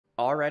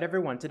All right,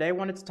 everyone. Today I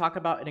wanted to talk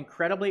about an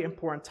incredibly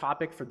important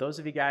topic for those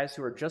of you guys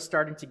who are just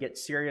starting to get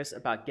serious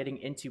about getting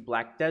into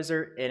Black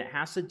Desert, and it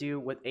has to do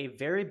with a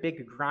very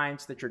big grind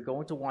that you're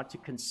going to want to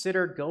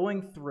consider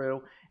going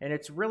through, and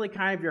it's really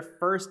kind of your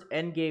first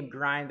endgame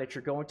grind that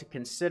you're going to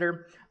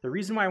consider. The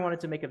reason why I wanted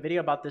to make a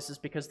video about this is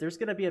because there's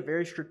going to be a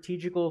very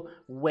strategical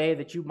way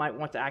that you might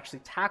want to actually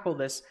tackle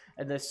this,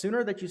 and the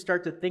sooner that you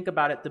start to think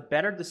about it, the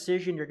better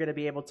decision you're going to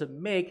be able to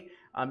make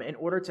in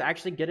order to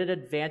actually get an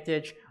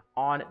advantage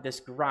on this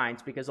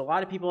grind, because a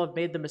lot of people have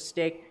made the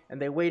mistake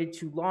and they waited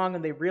too long,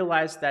 and they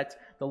realized that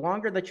the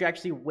longer that you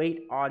actually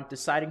wait on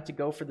deciding to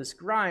go for this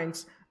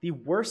grind, the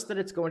worse that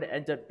it's going to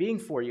end up being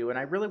for you. And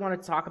I really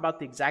want to talk about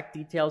the exact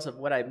details of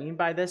what I mean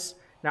by this.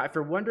 Now, if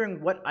you're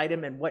wondering what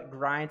item and what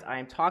grind I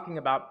am talking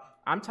about,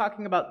 I'm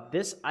talking about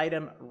this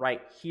item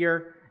right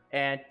here.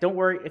 And don't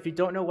worry, if you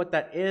don't know what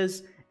that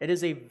is, it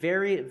is a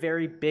very,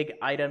 very big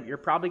item. You're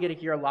probably going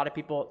to hear a lot of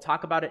people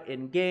talk about it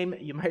in game.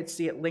 You might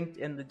see it linked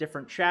in the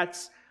different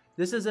chats.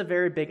 This is a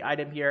very big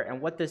item here,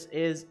 and what this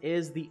is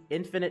the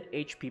Infinite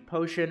HP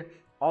Potion,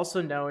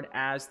 also known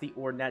as the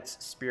Ornette's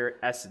Spirit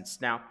Essence.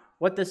 Now,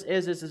 what this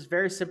is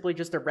very simply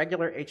just a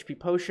regular HP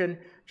potion,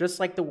 just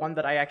like the one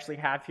that I actually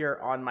have here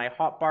on my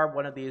hotbar,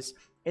 one of these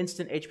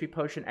instant HP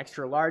potion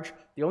extra large.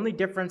 The only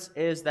difference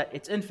is that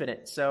it's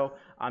infinite, so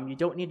you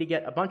don't need to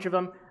get a bunch of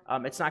them.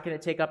 It's not going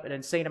to take up an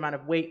insane amount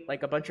of weight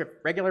like a bunch of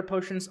regular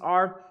potions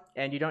are,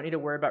 and you don't need to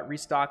worry about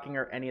restocking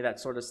or any of that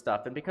sort of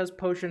stuff. And because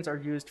potions are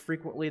used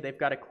frequently, they've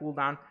got a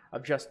cooldown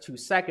of just 2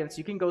 seconds.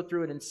 You can go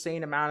through an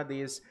insane amount of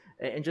these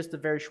in just a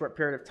very short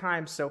period of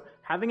time. So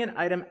having an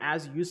item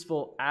as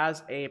useful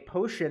as a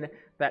potion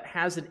that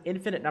has an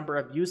infinite number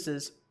of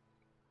uses,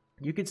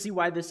 you can see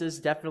why this is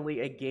definitely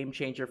a game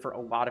changer for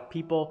a lot of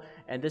people.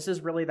 And this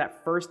is really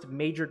that first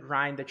major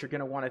grind that you're going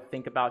to want to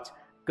think about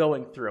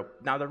going through.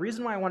 Now, the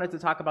reason why I wanted to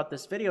talk about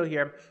this video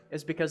here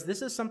is because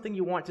this is something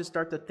you want to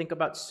start to think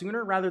about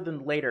sooner rather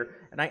than later.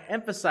 And I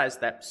emphasize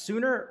that,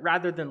 sooner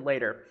rather than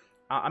later.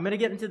 I'm going to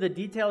get into the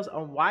details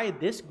on why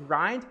this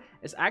grind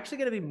is actually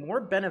going to be more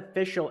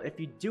beneficial if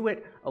you do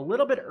it a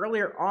little bit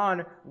earlier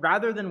on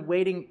rather than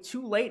waiting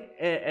too late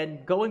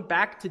and going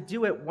back to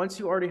do it once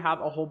you already have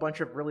a whole bunch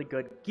of really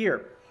good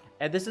gear.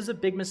 And this is a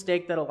big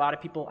mistake that a lot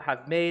of people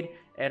have made,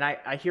 and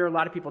I hear a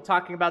lot of people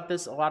talking about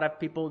this. A lot of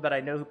people that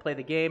I know who play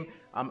the game,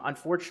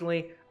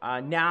 unfortunately,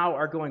 now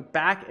are going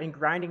back and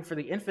grinding for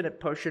the Infinite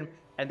Potion,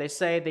 and they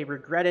say they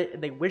regret it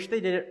and they wish they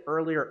did it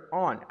earlier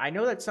on. I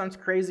know that sounds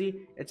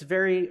crazy. It's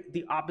very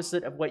the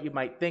opposite of what you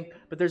might think,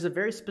 but there's a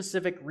very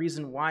specific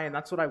reason why, and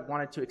that's what I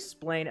wanted to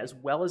explain as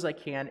well as I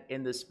can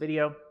in this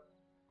video.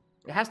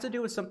 It has to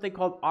do with something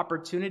called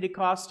opportunity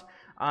cost.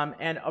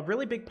 And a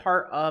really big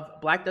part of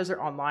Black Desert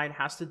Online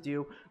has to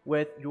do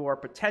with your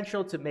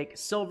potential to make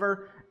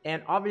silver.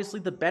 And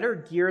obviously, the better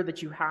gear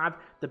that you have,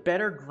 the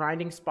better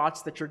grinding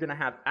spots that you're going to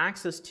have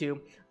access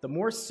to, the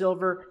more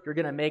silver you're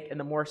going to make and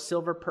the more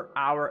silver per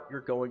hour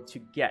you're going to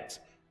get.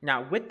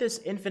 Now, with this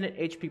Infinite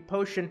HP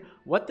Potion,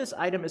 what this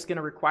item is going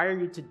to require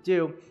you to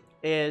do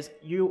is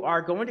you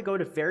are going to go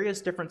to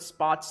various different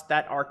spots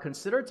that are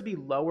considered to be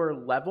lower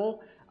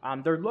level.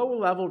 They're lower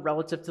level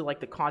relative to like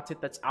the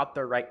content that's out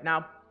there right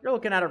now. You're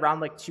looking at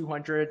around like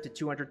 200 to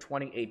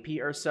 220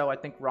 AP or so. I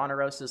think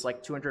Rhonaros is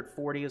like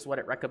 240 is what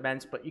it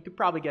recommends, but you could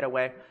probably get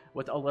away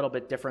with a little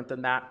bit different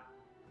than that.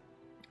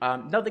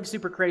 Nothing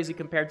super crazy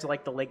compared to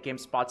like the late game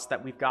spots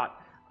that we've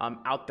got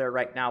out there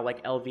right now,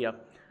 like Elvia.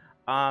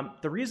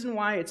 The reason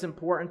why it's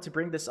important to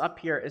bring this up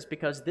here is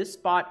because this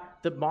spot,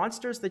 the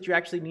monsters that you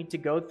actually need to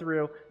go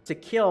through to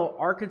kill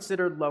are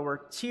considered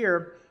lower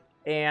tier.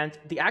 And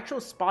the actual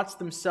spots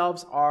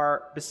themselves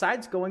are,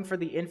 besides going for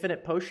the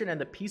Infinite Potion and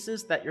the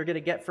pieces that you're going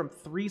to get from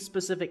 3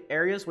 specific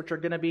areas, which are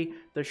going to be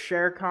the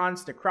Shere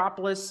Khan's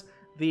Necropolis,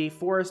 the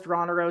Forest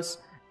Rhonaros,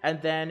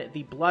 and then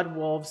the Blood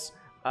Wolves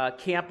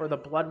camp or the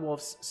Blood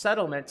Wolves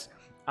settlement.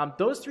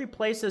 Those 3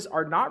 places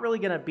are not really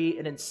going to be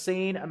an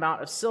insane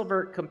amount of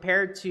silver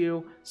compared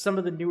to some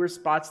of the newer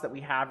spots that we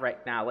have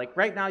right now. Like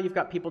right now, you've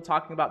got people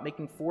talking about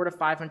making 400 to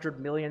 500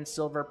 million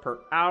silver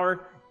per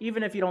hour,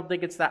 even if you don't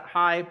think it's that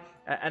high.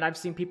 And I've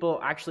seen people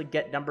actually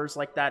get numbers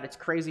like that. It's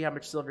crazy how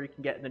much silver you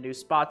can get in the new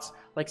spots.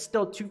 Like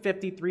still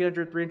 250,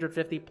 300,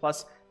 350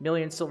 plus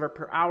million silver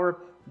per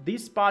hour.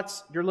 These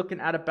spots, you're looking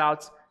at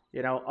about,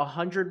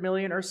 100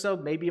 million or so.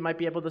 Maybe you might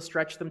be able to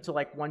stretch them to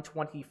like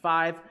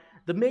 125.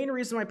 The main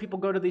reason why people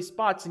go to these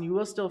spots, and you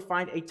will still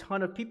find a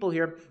ton of people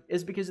here,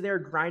 is because they're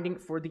grinding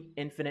for the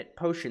Infinite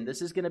Potion.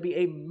 This is going to be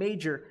a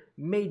major,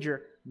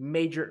 major,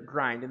 major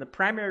grind. And the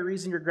primary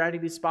reason you're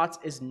grinding these spots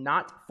is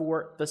not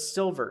for the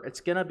silver. It's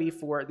going to be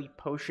for the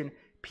potion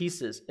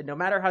pieces. And no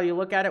matter how you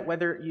look at it,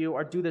 whether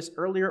you do this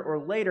earlier or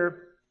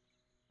later,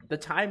 the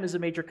time is a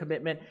major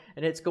commitment,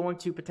 and it's going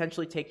to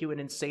potentially take you an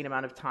insane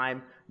amount of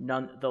time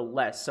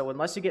nonetheless. So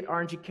unless you get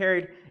RNG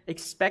carried,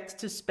 expect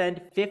to spend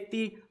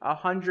 50,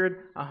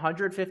 100,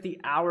 150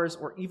 hours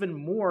or even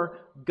more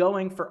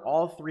going for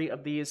all 3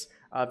 of these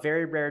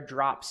very rare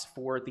drops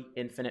for the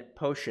Infinite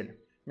Potion.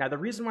 Now, the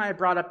reason why I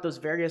brought up those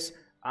various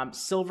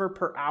silver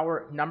per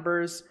hour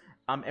numbers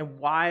And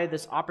why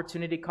this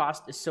opportunity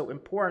cost is so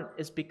important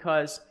is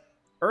because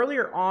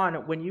earlier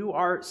on, when you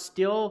are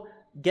still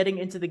getting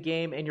into the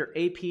game and your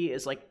AP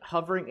is like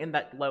hovering in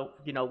that low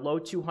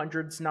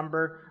 200s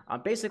number,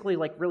 basically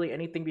like really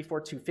anything before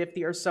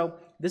 250 or so,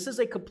 this is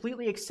a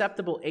completely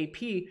acceptable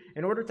AP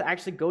in order to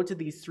actually go to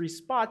these 3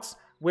 spots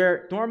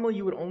where normally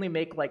you would only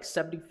make like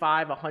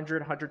 75,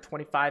 100,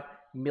 125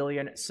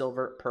 million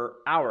silver per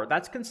hour.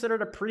 That's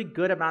considered a pretty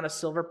good amount of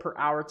silver per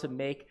hour to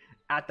make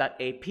at that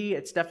AP.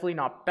 It's definitely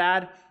not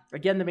bad.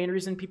 Again, the main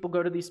reason people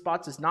go to these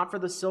spots is not for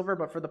the silver,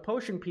 but for the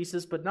potion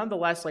pieces. But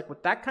nonetheless, like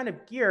with that kind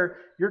of gear,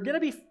 you're going to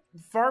be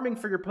farming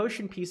for your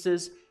potion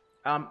pieces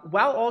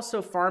while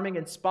also farming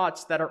in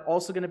spots that are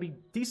also going to be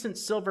decent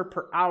silver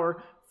per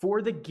hour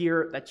for the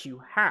gear that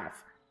you have,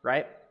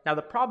 right? Now,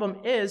 the problem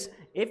is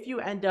if you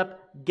end up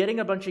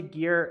getting a bunch of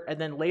gear and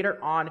then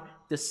later on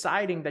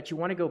deciding that you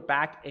want to go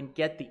back and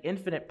get the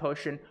infinite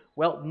potion,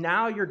 well,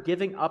 now you're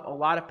giving up a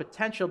lot of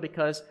potential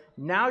because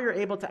now you're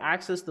able to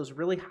access those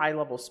really high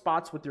level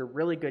spots with your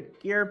really good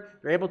gear.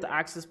 You're able to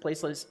access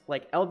places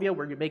like Elvia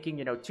where you're making,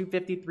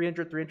 250,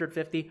 300,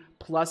 350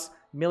 plus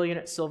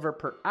million silver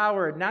per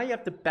hour. Now you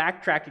have to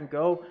backtrack and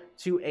go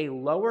to a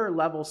lower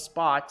level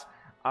spot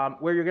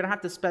where you're going to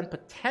have to spend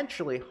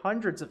potentially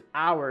hundreds of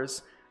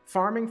hours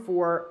farming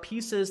for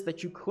pieces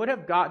that you could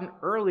have gotten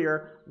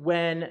earlier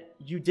when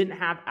you didn't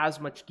have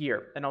as much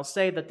gear. And I'll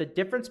say that the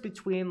difference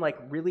between like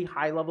really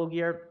high level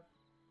gear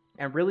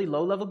and really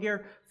low level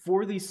gear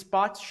for these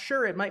spots,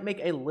 sure, it might make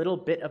a little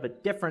bit of a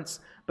difference,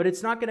 but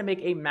it's not going to make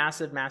a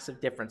massive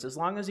difference. As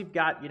long as you've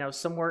got,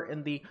 somewhere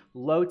in the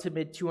low to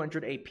mid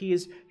 200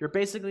 APs, you're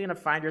basically going to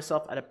find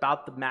yourself at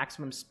about the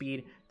maximum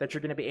speed that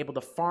you're going to be able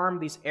to farm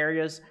these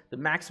areas, the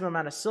maximum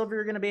amount of silver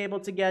you're going to be able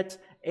to get,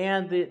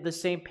 and the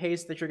same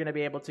pace that you're going to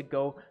be able to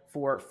go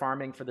for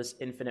farming for this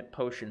infinite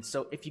potion.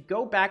 So if you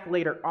go back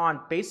later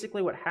on,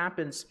 basically what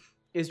happens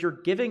is you're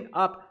giving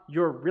up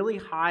your really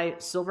high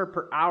silver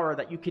per hour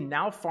that you can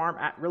now farm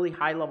at really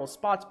high level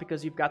spots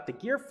because you've got the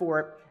gear for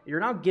it. You're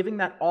now giving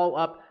that all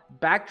up,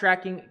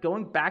 backtracking,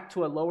 going back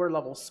to a lower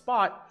level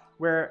spot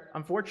where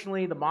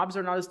unfortunately the mobs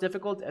are not as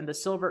difficult and the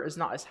silver is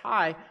not as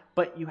high,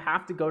 but you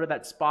have to go to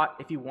that spot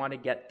if you want to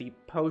get the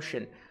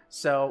potion.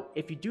 So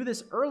if you do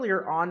this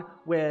earlier on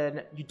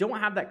when you don't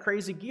have that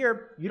crazy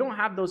gear, you don't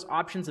have those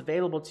options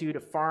available to you to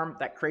farm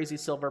that crazy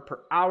silver per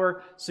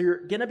hour. So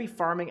you're going to be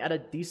farming at a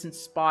decent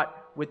spot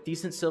with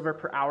decent silver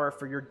per hour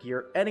for your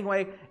gear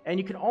anyway. And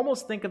you can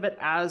almost think of it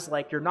as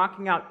like you're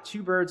knocking out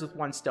 2 birds with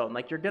 1 stone.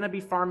 Like you're going to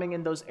be farming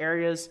in those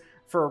areas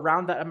for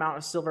around that amount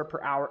of silver per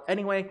hour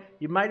anyway.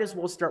 You might as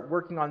well start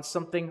working on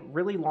something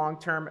really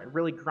long-term and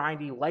really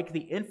grindy like the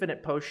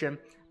infinite potion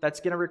that's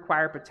going to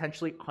require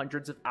potentially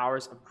hundreds of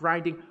hours of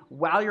grinding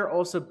while you're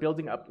also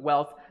building up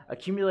wealth,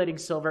 accumulating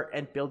silver,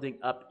 and building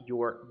up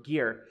your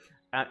gear.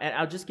 And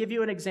I'll just give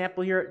you an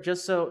example here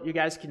just so you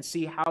guys can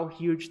see how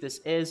huge this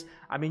is.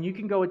 I mean, you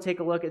can go and take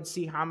a look and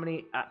see how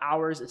many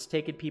hours it's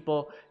taken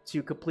people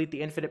to complete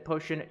the infinite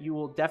potion. You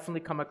will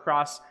definitely come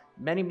across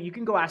many. You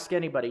can go ask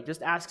anybody.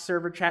 Just ask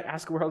server chat,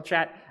 ask world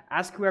chat,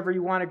 ask whoever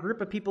you want, a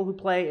group of people who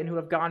play and who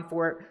have gone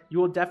for it. You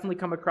will definitely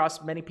come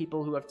across many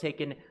people who have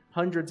taken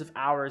hundreds of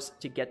hours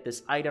to get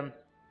this item.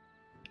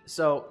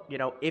 So,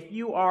 if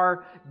you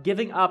are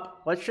giving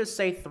up, let's just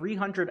say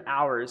 300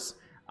 hours,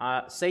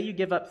 say you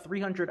give up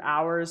 300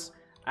 hours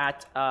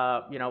at,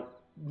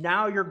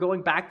 now you're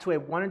going back to a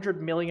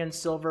 100 million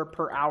silver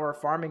per hour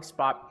farming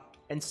spot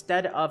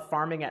instead of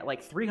farming at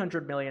like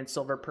 300 million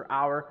silver per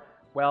hour.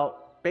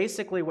 Well,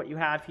 basically what you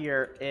have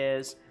here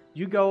is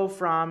you go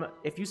from,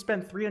 if you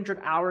spend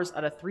 300 hours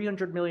at a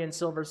 300 million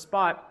silver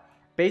spot,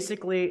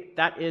 basically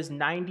that is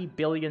 90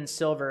 billion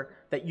silver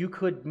that you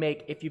could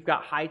make if you've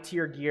got high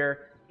tier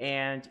gear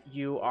and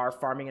you are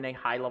farming in a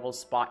high level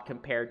spot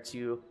compared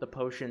to the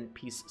potion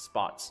piece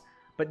spots.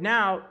 But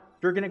now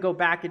you're going to go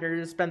back and you're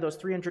going to spend those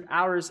 300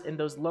 hours in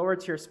those lower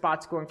tier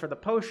spots going for the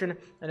potion,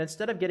 and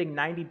instead of getting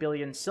 90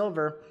 billion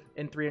silver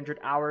in 300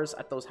 hours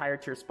at those higher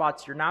tier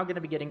spots, you're now going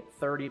to be getting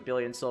 30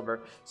 billion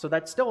silver. So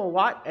that's still a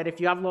lot, and if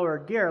you have lower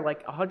gear,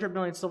 like 100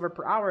 million silver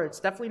per hour, it's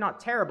definitely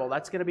not terrible.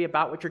 That's going to be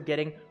about what you're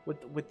getting with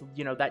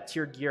that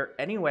tier gear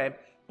anyway.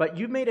 But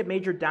you've made a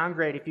major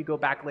downgrade if you go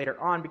back later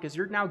on, because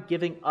you're now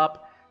giving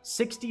up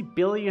 60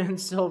 billion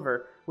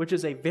silver, which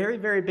is a very,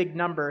 very big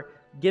number,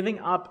 giving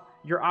up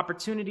your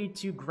opportunity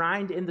to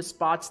grind in the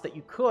spots that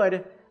you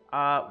could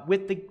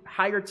with the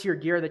higher tier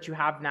gear that you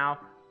have now,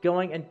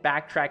 going and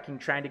backtracking,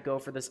 trying to go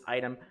for this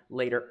item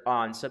later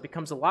on. So it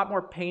becomes a lot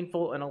more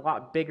painful and a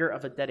lot bigger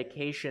of a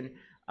dedication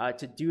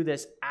to do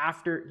this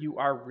after you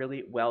are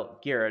really well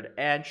geared.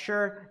 And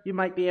sure, you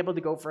might be able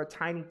to go for a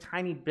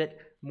tiny bit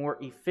more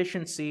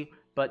efficiency,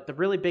 but the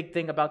really big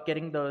thing about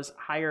getting those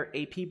higher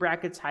AP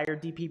brackets, higher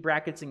DP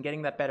brackets, and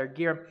getting that better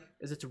gear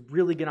is it's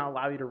really going to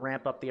allow you to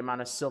ramp up the amount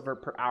of silver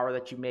per hour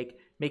that you make,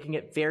 making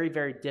it very,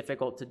 very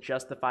difficult to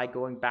justify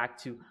going back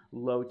to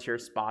low tier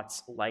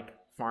spots like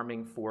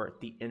farming for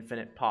the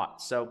infinite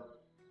pot. So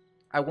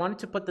I wanted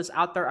to put this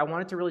out there. I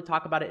wanted to really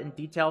talk about it in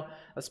detail,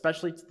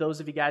 especially to those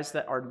of you guys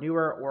that are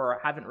newer or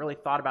haven't really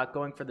thought about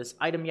going for this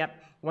item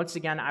yet. Once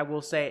again, I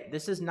will say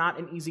this is not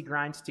an easy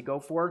grind to go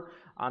for.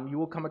 You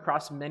will come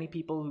across many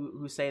people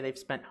who say they've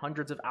spent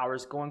hundreds of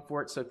hours going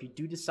for it. So if you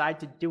do decide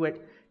to do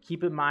it,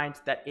 keep in mind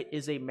that it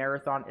is a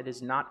marathon. It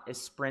is not a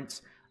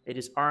sprint. It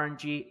is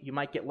RNG. You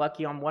might get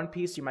lucky on one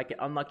piece. You might get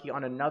unlucky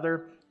on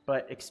another,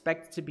 but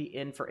expect to be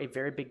in for a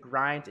very big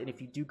grind. And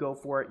if you do go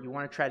for it, you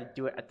want to try to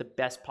do it at the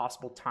best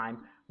possible time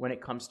when it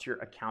comes to your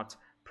account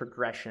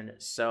progression.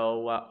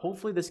 So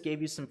hopefully this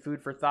gave you some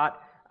food for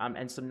thought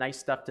and some nice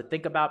stuff to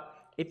think about.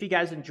 If you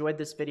guys enjoyed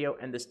this video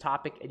and this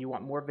topic and you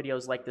want more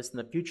videos like this in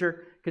the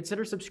future,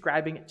 consider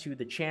subscribing to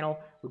the channel.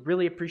 We'd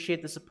really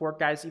appreciate the support,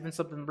 guys. Even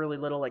something really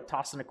little like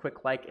tossing a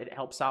quick like, it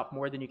helps out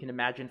more than you can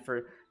imagine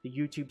for the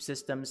YouTube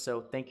system.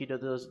 So thank you to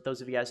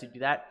those of you guys who do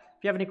that.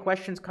 If you have any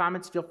questions,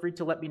 comments, feel free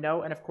to let me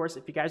know. And of course,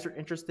 if you guys are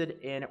interested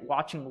in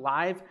watching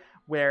live,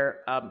 where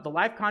the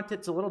live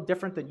content's a little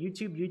different than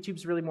YouTube.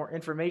 YouTube's really more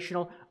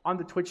informational. On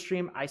the Twitch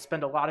stream, I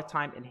spend a lot of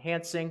time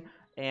enhancing,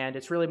 and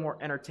it's really more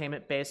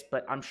entertainment based,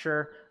 but I'm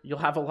sure you'll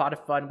have a lot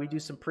of fun. We do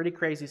some pretty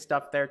crazy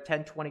stuff there,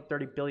 10, 20,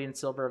 30 billion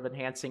silver of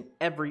enhancing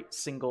every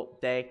single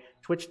day.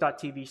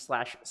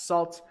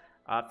 Twitch.tv/Salt.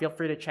 Feel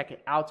free to check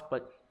it out,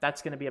 but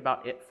that's going to be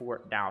about it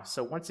for now.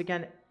 So once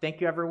again, thank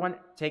you everyone.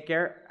 Take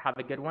care. Have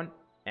a good one.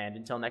 And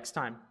until next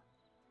time.